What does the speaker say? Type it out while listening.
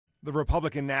The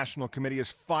Republican National Committee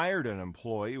has fired an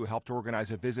employee who helped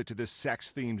organize a visit to this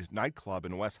sex-themed nightclub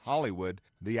in West Hollywood.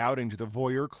 The outing to the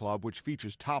Voyeur Club, which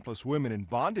features topless women in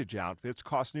bondage outfits,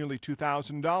 cost nearly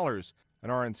 $2,000. An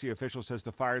RNC official says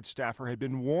the fired staffer had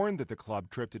been warned that the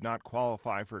club trip did not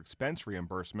qualify for expense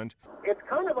reimbursement. It's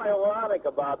kind of ironic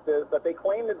about this that they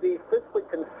claim to be fiscally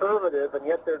conservative, and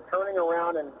yet they're turning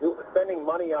around and spending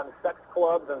money on sex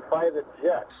clubs and private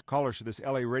jets. Callers to this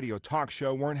LA radio talk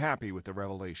show weren't happy with the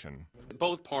revelation.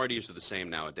 Both parties are the same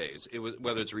nowadays.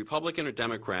 Whether it's Republican or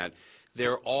Democrat,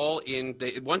 they're all in.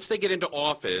 Once they get into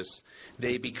office,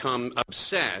 they become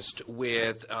obsessed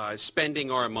with spending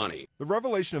our money. The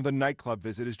revelation of the nightclub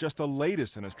visit is just the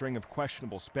latest in a string of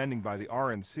questionable spending by the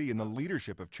RNC and the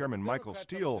leadership of Chairman Michael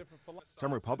Steele.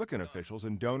 Some Republican officials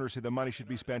and donors say the money should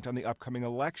be spent on the upcoming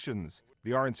elections.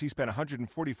 The RNC spent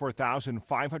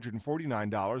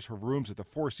 $144,549 for rooms at the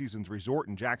Four Seasons Resort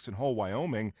in Jackson Hole,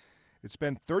 Wyoming. It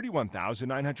spent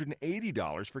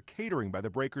 $31,980 for catering by the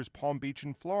Breakers Palm Beach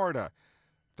in Florida,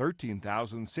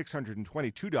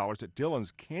 $13,622 at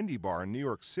Dylan's Candy Bar in New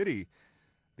York City.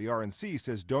 The RNC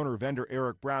says donor vendor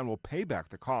Eric Brown will pay back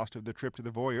the cost of the trip to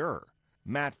the Voyeur.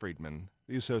 Matt Friedman,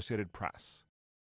 The Associated Press.